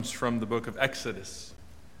From the book of Exodus,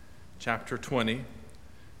 chapter 20,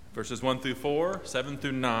 verses 1 through 4, 7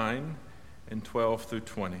 through 9, and 12 through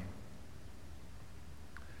 20.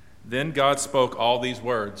 Then God spoke all these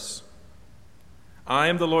words: I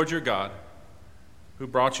am the Lord your God, who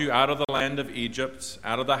brought you out of the land of Egypt,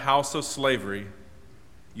 out of the house of slavery.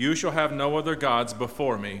 You shall have no other gods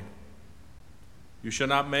before me. You shall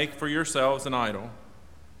not make for yourselves an idol,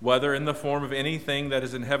 whether in the form of anything that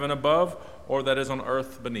is in heaven above, or that is on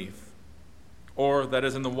earth beneath, or that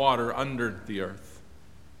is in the water under the earth.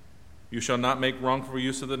 You shall not make wrongful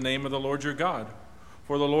use of the name of the Lord your God,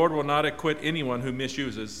 for the Lord will not acquit anyone who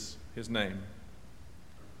misuses his name.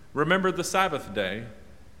 Remember the Sabbath day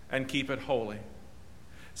and keep it holy.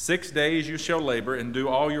 6 days you shall labor and do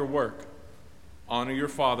all your work. Honor your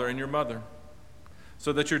father and your mother,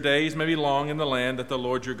 so that your days may be long in the land that the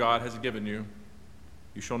Lord your God has given you.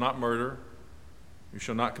 You shall not murder. You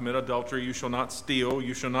shall not commit adultery. You shall not steal.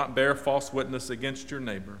 You shall not bear false witness against your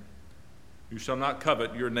neighbor. You shall not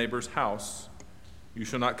covet your neighbor's house. You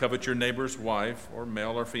shall not covet your neighbor's wife, or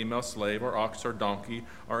male or female slave, or ox or donkey,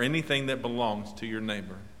 or anything that belongs to your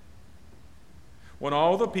neighbor. When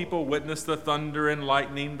all the people witnessed the thunder and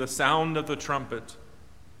lightning, the sound of the trumpet,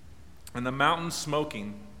 and the mountain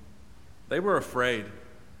smoking, they were afraid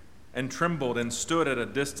and trembled and stood at a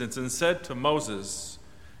distance and said to Moses,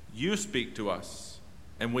 You speak to us,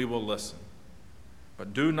 and we will listen.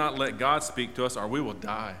 But do not let God speak to us, or we will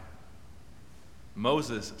die.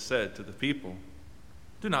 Moses said to the people,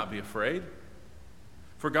 Do not be afraid,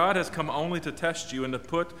 for God has come only to test you and to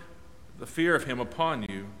put the fear of him upon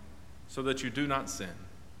you, so that you do not sin.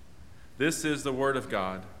 This is the word of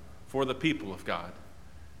God for the people of God.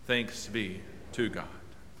 Thanks be to God.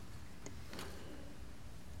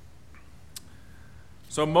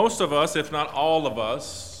 So most of us, if not all of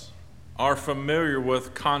us, are familiar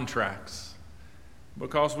with contracts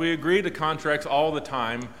because we agree to contracts all the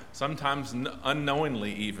time, sometimes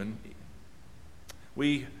unknowingly even.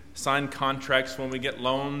 We sign contracts when we get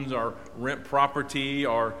loans or rent property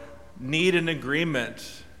or need an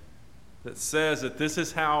agreement that says that this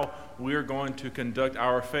is how we're going to conduct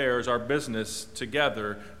our affairs, our business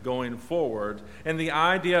together going forward. And the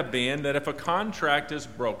idea being that if a contract is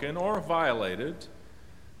broken or violated,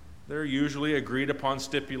 there are usually agreed upon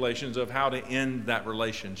stipulations of how to end that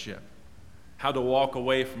relationship, how to walk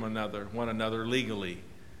away from one another legally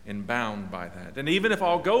and bound by that. And even if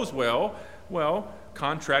all goes well,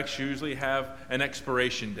 contracts usually have an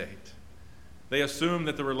expiration date. They assume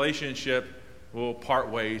that the relationship will part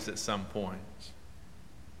ways at some point.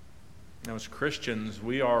 Now, as Christians,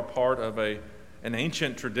 we are part of an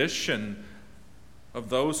ancient tradition of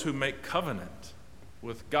those who make covenant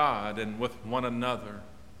with God and with one another.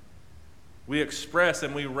 We express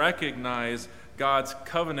and we recognize God's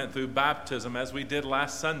covenant through baptism, as we did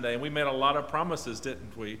last Sunday. And we made a lot of promises,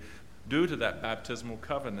 didn't we, due to that baptismal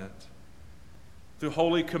covenant. Through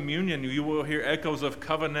Holy Communion, you will hear echoes of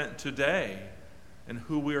covenant today and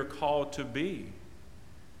who we are called to be.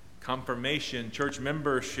 Confirmation, church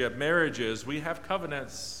membership, marriages, we have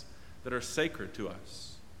covenants that are sacred to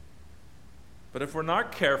us. But if we're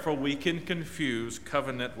not careful, we can confuse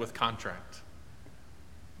covenant with contract.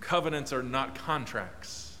 Covenants are not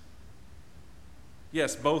contracts.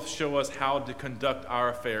 Yes, both show us how to conduct our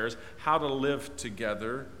affairs, how to live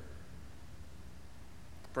together,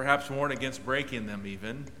 perhaps warn against breaking them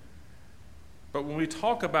even. But when we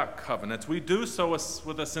talk about covenants, we do so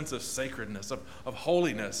with a sense of sacredness, of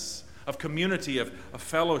holiness, of community, of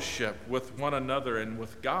fellowship with one another and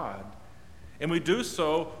with God. And we do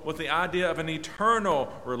so with the idea of an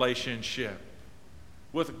eternal relationship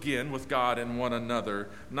with God and one another,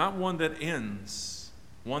 not one that ends,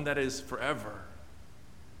 one that is forever.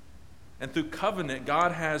 And through covenant,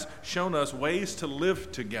 God has shown us ways to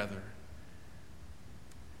live together.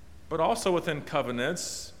 But also within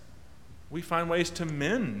covenants, we find ways to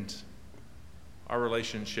mend our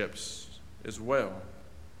relationships as well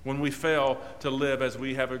when we fail to live as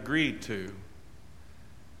we have agreed to.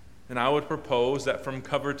 And I would propose that from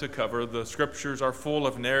cover to cover, the scriptures are full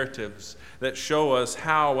of narratives that show us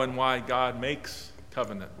how and why God makes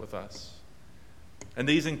covenant with us. And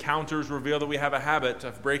these encounters reveal that we have a habit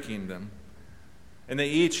of breaking them. And they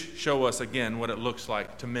each show us again what it looks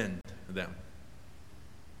like to mend them.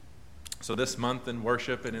 So this month in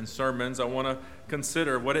worship and in sermons, I want to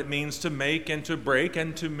consider what it means to make and to break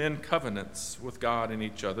and to mend covenants with God and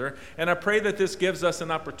each other. And I pray that this gives us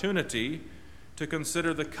an opportunity to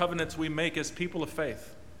consider the covenants we make as people of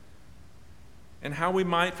faith and how we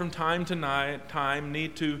might from time to time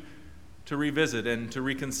need to revisit and to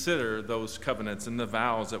reconsider those covenants and the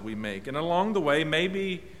vows that we make. And along the way,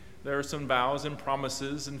 maybe there are some vows and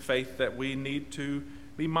promises and faith that we need to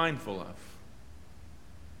be mindful of.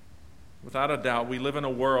 Without a doubt, we live in a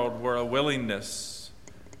world where a willingness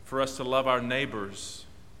for us to love our neighbors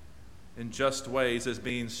in just ways is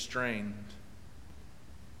being strained.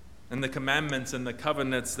 And the commandments and the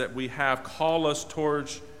covenants that we have call us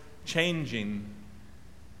towards changing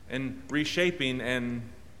and reshaping and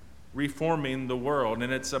reforming the world.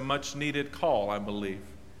 And it's a much needed call, I believe,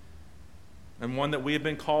 and one that we have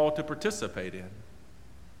been called to participate in.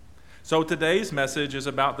 So today's message is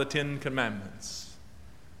about the Ten Commandments.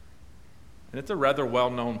 And it's a rather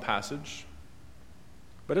well-known passage,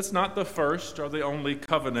 but it's not the first or the only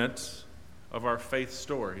covenant of our faith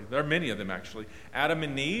story. There are many of them, actually. Adam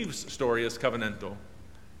and Eve's story is covenantal.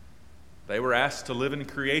 They were asked to live in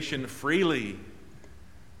creation freely,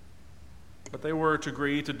 but they were to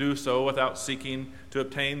agree to do so without seeking to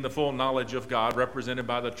obtain the full knowledge of God represented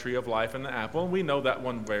by the tree of life and the apple. And we know that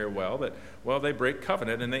one very well, that, they break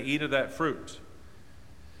covenant and they eat of that fruit.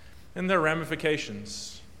 And there are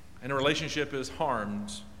ramifications, and a relationship is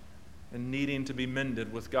harmed and needing to be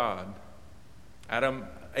mended with God.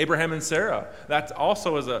 Abraham and Sarah, that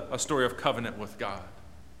also is a story of covenant with God.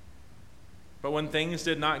 But when things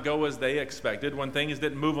did not go as they expected, when things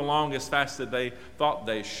didn't move along as fast as they thought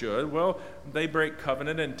they should, they break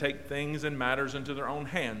covenant and take things and matters into their own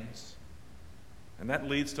hands. And that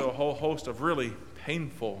leads to a whole host of really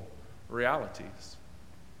painful realities.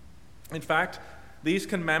 In fact, these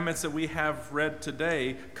commandments that we have read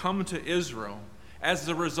today come to Israel as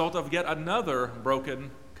a result of yet another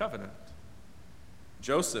broken covenant.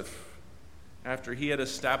 Joseph, after he had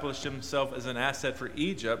established himself as an asset for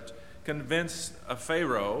Egypt, convinced a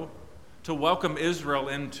Pharaoh to welcome Israel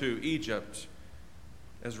into Egypt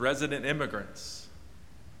as resident immigrants.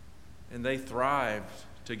 And they thrived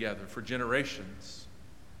together for generations.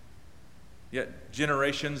 Yet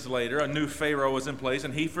generations later, a new Pharaoh was in place,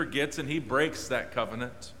 and he forgets and he breaks that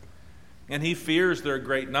covenant. And he fears their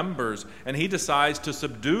great numbers, and he decides to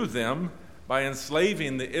subdue them by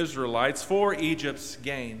enslaving the Israelites for Egypt's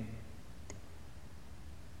gain.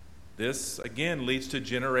 This, again, leads to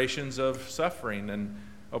generations of suffering and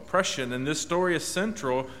oppression, and this story is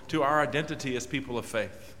central to our identity as people of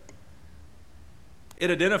faith. It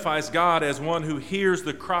identifies God as one who hears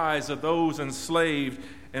the cries of those enslaved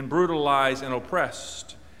and brutalized and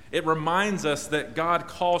oppressed. It reminds us that God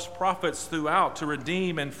calls prophets throughout to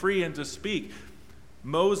redeem and free and to speak.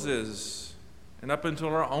 Moses, and up until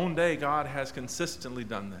our own day, God has consistently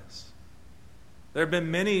done this. There have been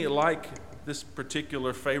many like this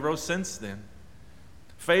particular Pharaoh since then.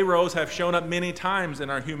 Pharaohs have shown up many times in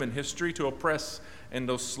our human history to oppress and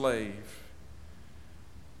to slave.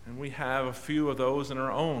 And we have a few of those in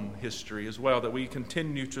our own history as well that we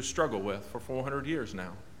continue to struggle with for 400 years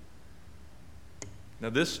now. Now,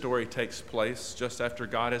 this story takes place just after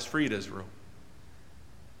God has freed Israel.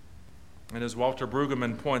 And as Walter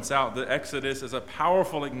Brueggemann points out, the Exodus is a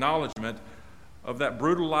powerful acknowledgement of that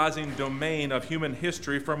brutalizing domain of human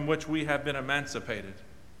history from which we have been emancipated.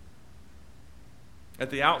 At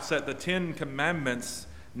the outset, the Ten Commandments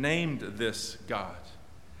named this God.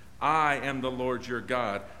 I am the Lord your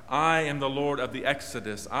God. I am the Lord of the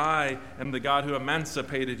Exodus. I am the God who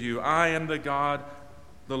emancipated you. I am the God,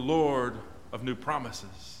 the Lord of new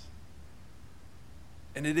promises.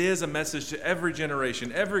 And it is a message to every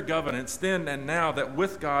generation, every governance, then and now, that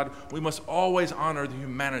with God we must always honor the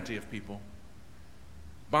humanity of people.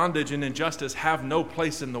 Bondage and injustice have no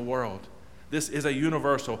place in the world. This is a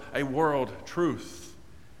universal, a world truth.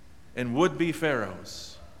 And would-be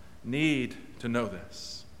pharaohs need to know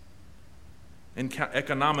this. And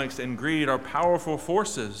economics and greed are powerful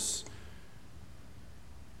forces,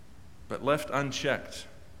 but left unchecked,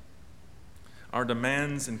 our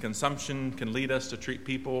demands and consumption can lead us to treat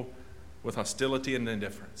people with hostility and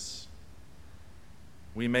indifference.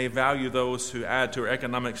 We may value those who add to our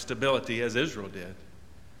economic stability, as Israel did,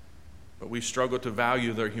 but we struggle to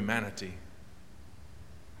value their humanity.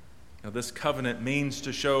 Now, this covenant means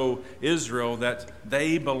to show Israel that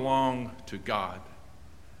they belong to God.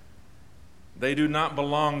 They do not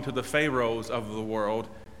belong to the pharaohs of the world,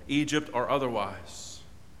 Egypt or otherwise.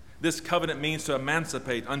 This covenant means to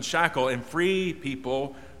emancipate, unshackle, and free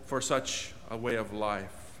people for such a way of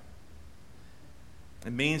life.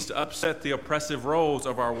 It means to upset the oppressive roles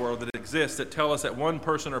of our world that exist, that tell us that one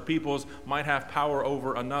person or peoples might have power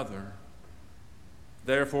over another.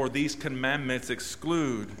 Therefore, these commandments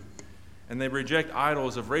exclude and they reject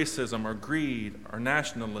idols of racism or greed or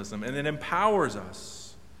nationalism, and it empowers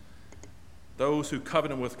us, those who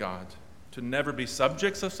covenant with God, to never be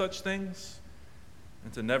subjects of such things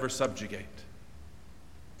and to never subjugate.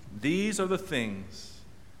 These are the things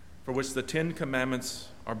for which the Ten Commandments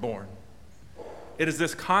are born. It is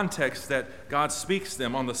this context that God speaks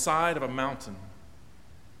them on the side of a mountain.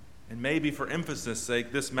 And maybe for emphasis'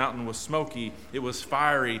 sake, this mountain was smoky, it was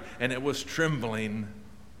fiery, and it was trembling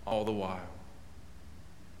all the while.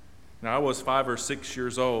 Now, I was 5 or 6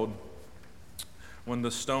 years old when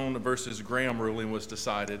the Stone versus Graham ruling was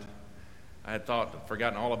decided. I had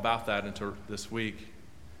forgotten all about that until this week.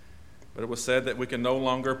 But it was said that we can no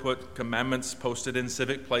longer put commandments posted in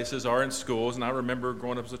civic places or in schools, and I remember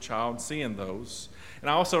growing up as a child seeing those. And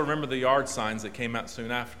I also remember the yard signs that came out soon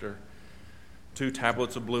after. 2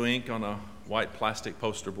 tablets of blue ink on a white plastic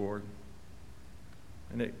poster board.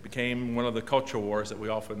 And it became one of the culture wars that we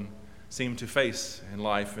often seem to face in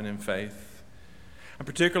life and in faith. I'm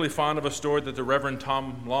particularly fond of a story that the Reverend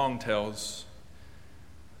Tom Long tells.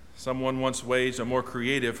 Someone once waged a more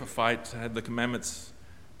creative fight, had the commandments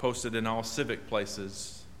posted in all civic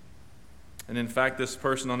places. And in fact, this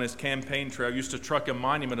person on his campaign trail used to truck a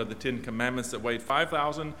monument of the Ten Commandments that weighed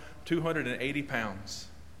 5,280 pounds.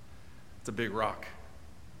 It's a big rock.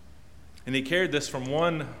 And he carried this from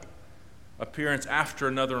one appearance after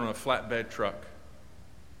another on a flatbed truck.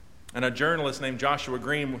 And a journalist named Joshua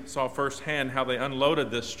Green saw firsthand how they unloaded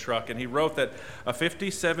this truck, and he wrote that a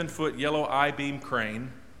 57-foot yellow I-beam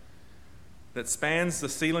crane that spans the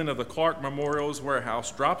ceiling of the Clark Memorial's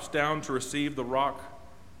warehouse drops down to receive the rock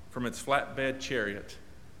from its flatbed chariot.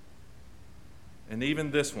 And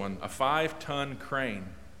even this one, a 5-ton crane,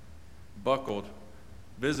 buckled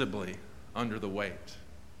visibly under the weight.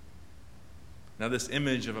 Now, this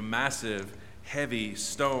image of a massive, heavy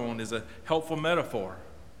stone is a helpful metaphor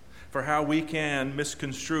for how we can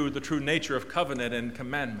misconstrue the true nature of covenant and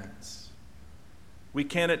commandments. We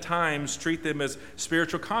can at times treat them as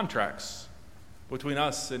spiritual contracts between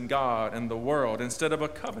us and God and the world instead of a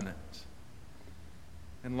covenant.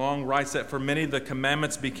 And Long writes that for many, the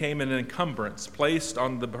commandments became an encumbrance placed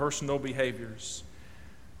on the personal behaviors.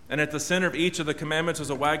 And at the center of each of the commandments was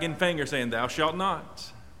a wagging finger saying, "Thou shalt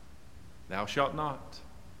not. Thou shalt not."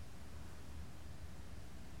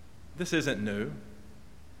 This isn't new.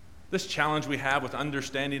 This challenge we have with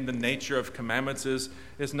understanding the nature of commandments is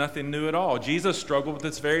nothing new at all. Jesus struggled with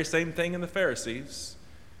this very same thing in the Pharisees,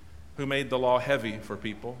 who made the law heavy for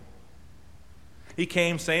people. He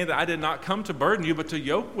came saying that I did not come to burden you, but to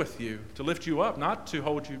yoke with you, to lift you up, not to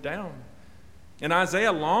hold you down. And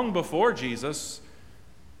Isaiah, long before Jesus,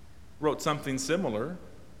 wrote something similar.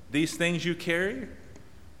 These things you carry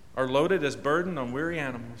are loaded as burden on weary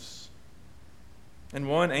animals. And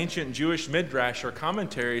one ancient Jewish midrash or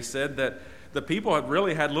commentary said that the people had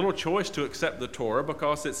really had little choice to accept the Torah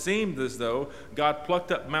because it seemed as though God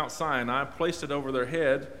plucked up Mount Sinai, placed it over their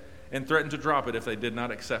head, and threatened to drop it if they did not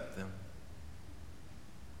accept them.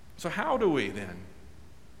 So how do we then?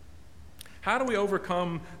 How do we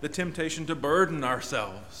overcome the temptation to burden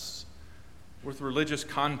ourselves with religious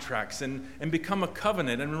contracts and become a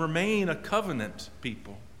covenant and remain a covenant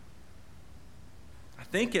people? I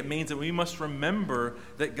think it means that we must remember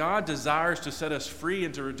that God desires to set us free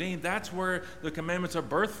and to redeem. That's where the commandments are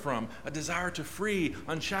birthed from, a desire to free,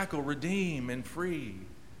 unshackle, redeem, and free.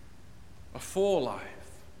 A full life.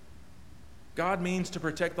 God means to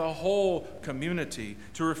protect the whole community,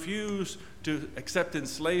 to refuse to accept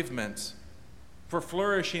enslavement for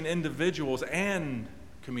flourishing individuals and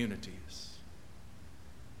communities.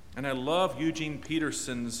 And I love Eugene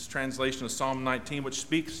Peterson's translation of Psalm 19, which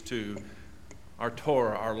speaks to our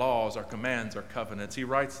Torah, our laws, our commands, our covenants. He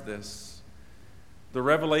writes this: the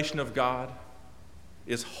revelation of God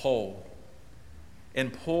is whole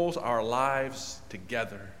and pulls our lives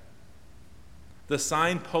together. The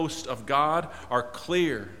signposts of God are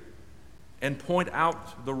clear and point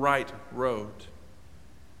out the right road.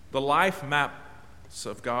 The life maps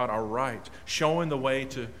of God are right, showing the way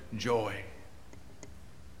to joy.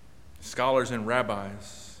 Scholars and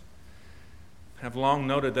rabbis have long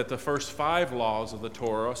noted that the first 5 laws of the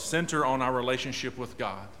Torah center on our relationship with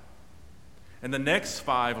God. And the next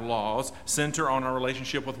 5 laws center on our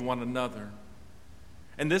relationship with one another.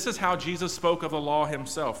 And this is how Jesus spoke of the law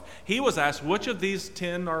himself. He was asked which of these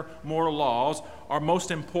 10 or more laws are most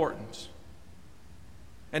important.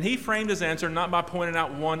 And he framed his answer not by pointing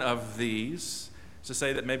out one of these, to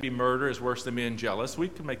say that maybe murder is worse than being jealous. We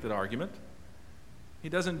can make that argument. He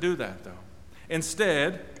doesn't do that, though.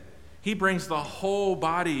 Instead, he brings the whole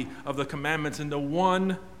body of the commandments into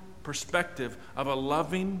one perspective of a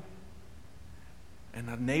loving and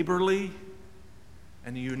a neighborly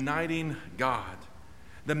and a uniting God.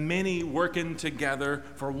 The many working together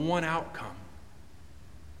for one outcome.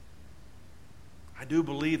 I do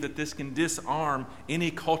believe that this can disarm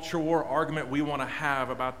any culture war argument we want to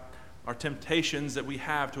have about our temptations that we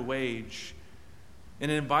have to wage. And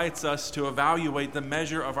it invites us to evaluate the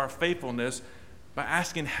measure of our faithfulness by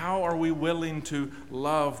asking, how are we willing to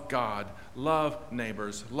love God, love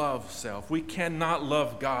neighbors, love self? We cannot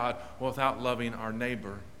love God without loving our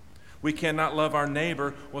neighbor. We cannot love our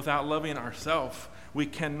neighbor without loving ourselves. We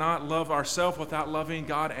cannot love ourselves without loving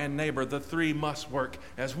God and neighbor. The three must work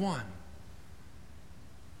as one.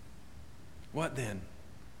 What then?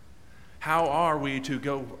 How are we to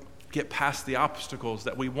go get past the obstacles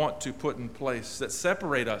that we want to put in place that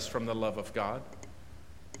separate us from the love of God?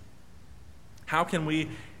 How can we,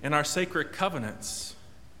 in our sacred covenants,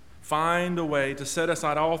 find a way to set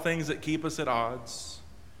aside all things that keep us at odds,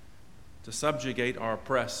 to subjugate or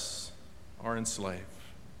oppress or enslave?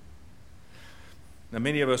 Now,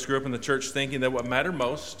 many of us grew up in the church thinking that what mattered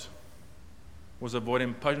most was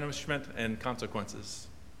avoiding punishment and consequences.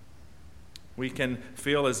 We can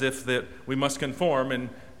feel as if that we must conform and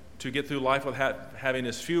to get through life with having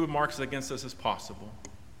as few marks against us as possible.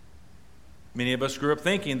 Many of us grew up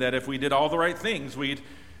thinking that if we did all the right things, we'd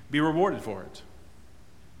be rewarded for it.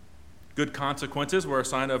 Good consequences were a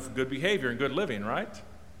sign of good behavior and good living, right?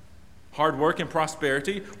 Hard work and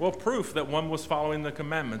prosperity, well, proof that one was following the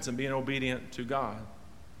commandments and being obedient to God.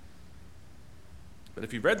 But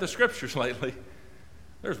if you've read the scriptures lately,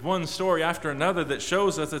 there's one story after another that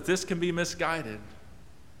shows us that this can be misguided.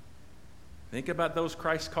 Think about those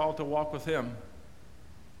Christ called to walk with him.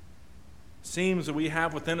 Seems that we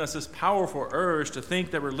have within us this powerful urge to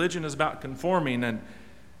think that religion is about conforming and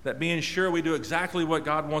that being sure we do exactly what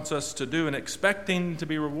God wants us to do and expecting to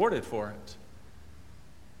be rewarded for it.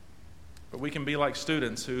 But we can be like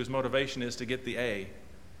students whose motivation is to get the A,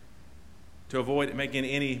 to avoid making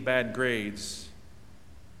any bad grades,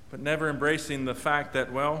 but never embracing the fact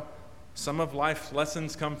that, well, some of life's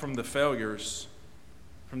lessons come from the failures,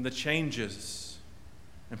 from the changes,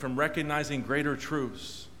 and from recognizing greater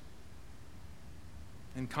truths.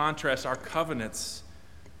 In contrast, our covenants,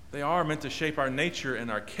 they are meant to shape our nature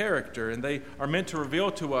and our character, and they are meant to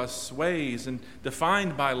reveal to us ways and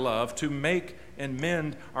defined by love to make and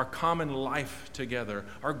mend our common life together,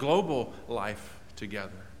 our global life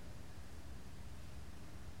together.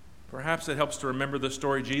 Perhaps it helps to remember the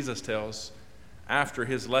story Jesus tells after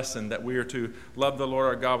his lesson that we are to love the Lord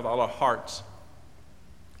our God with all our hearts,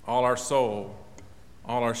 all our soul,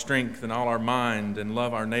 all our strength, and all our mind, and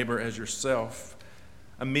love our neighbor as yourself.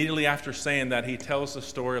 Immediately after saying that, he tells the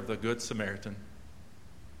story of the Good Samaritan.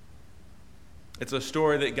 It's a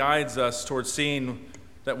story that guides us towards seeing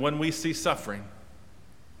that when we see suffering,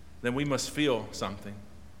 then we must feel something,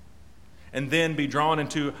 and then be drawn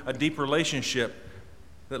into a deep relationship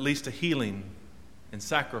that leads to healing and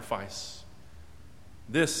sacrifice.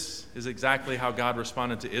 This is exactly how God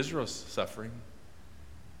responded to Israel's suffering.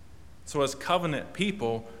 So as covenant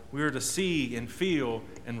people, we are to see and feel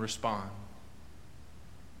and respond.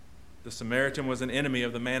 The Samaritan was an enemy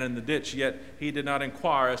of the man in the ditch, yet he did not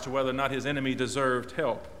inquire as to whether or not his enemy deserved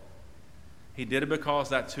help. He did it because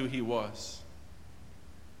that's who he was.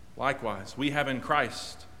 Likewise, we have in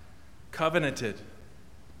Christ covenanted.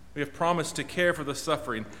 We have promised to care for the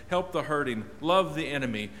suffering, help the hurting, love the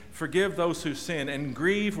enemy, forgive those who sin, and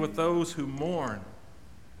grieve with those who mourn.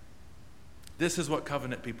 This is what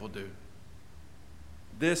covenant people do.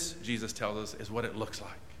 This, Jesus tells us, is what it looks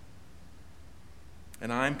like.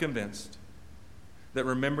 And I'm convinced that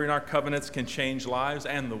remembering our covenants can change lives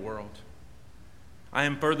and the world. I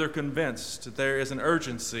am further convinced that there is an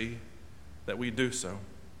urgency that we do so.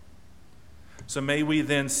 So may we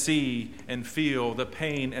then see and feel the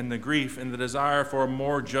pain and the grief and the desire for a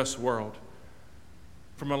more just world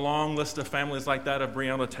from a long list of families like that of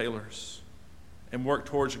Breonna Taylor's, and work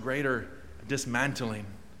towards greater dismantling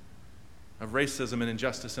of racism and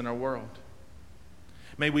injustice in our world.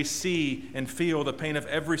 May we see and feel the pain of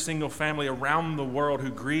every single family around the world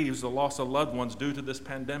who grieves the loss of loved ones due to this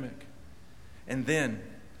pandemic. And then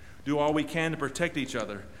do all we can to protect each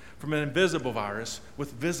other from an invisible virus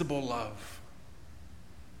with visible love.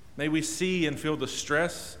 May we see and feel the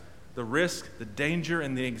stress, the risk, the danger,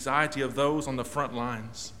 and the anxiety of those on the front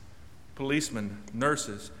lines, policemen,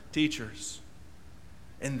 nurses, teachers.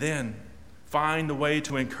 And then find a way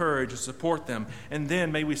to encourage and support them. And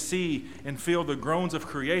then may we see and feel the groans of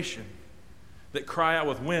creation that cry out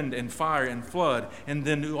with wind and fire and flood, and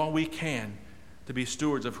then do all we can to be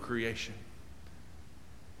stewards of creation.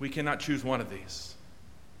 We cannot choose one of these.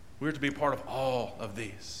 We are to be part of all of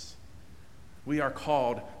these. We are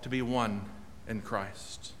called to be one in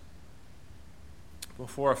Christ.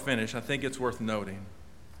 Before I finish, I think it's worth noting.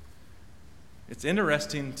 It's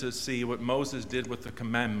interesting to see what Moses did with the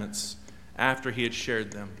commandments after he had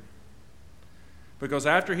shared them. Because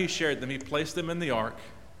after he shared them, he placed them in the ark,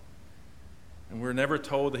 and we're never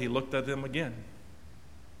told that he looked at them again.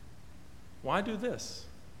 Why do this?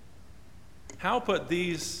 How put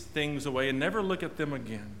these things away and never look at them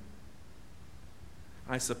again?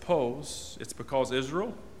 I suppose it's because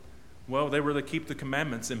Israel, well, they were to keep the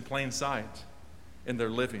commandments in plain sight in their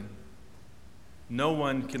living. No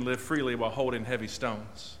one can live freely while holding heavy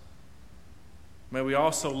stones. May we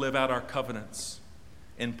also live out our covenants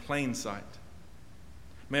in plain sight.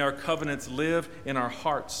 May our covenants live in our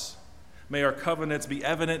hearts. May our covenants be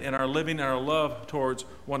evident in our living and our love towards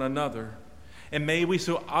one another. And may we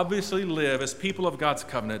so obviously live as people of God's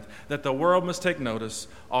covenant that the world must take notice,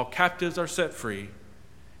 all captives are set free,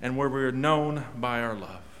 and where we are known by our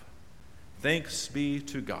love. Thanks be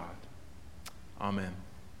to God. Amen.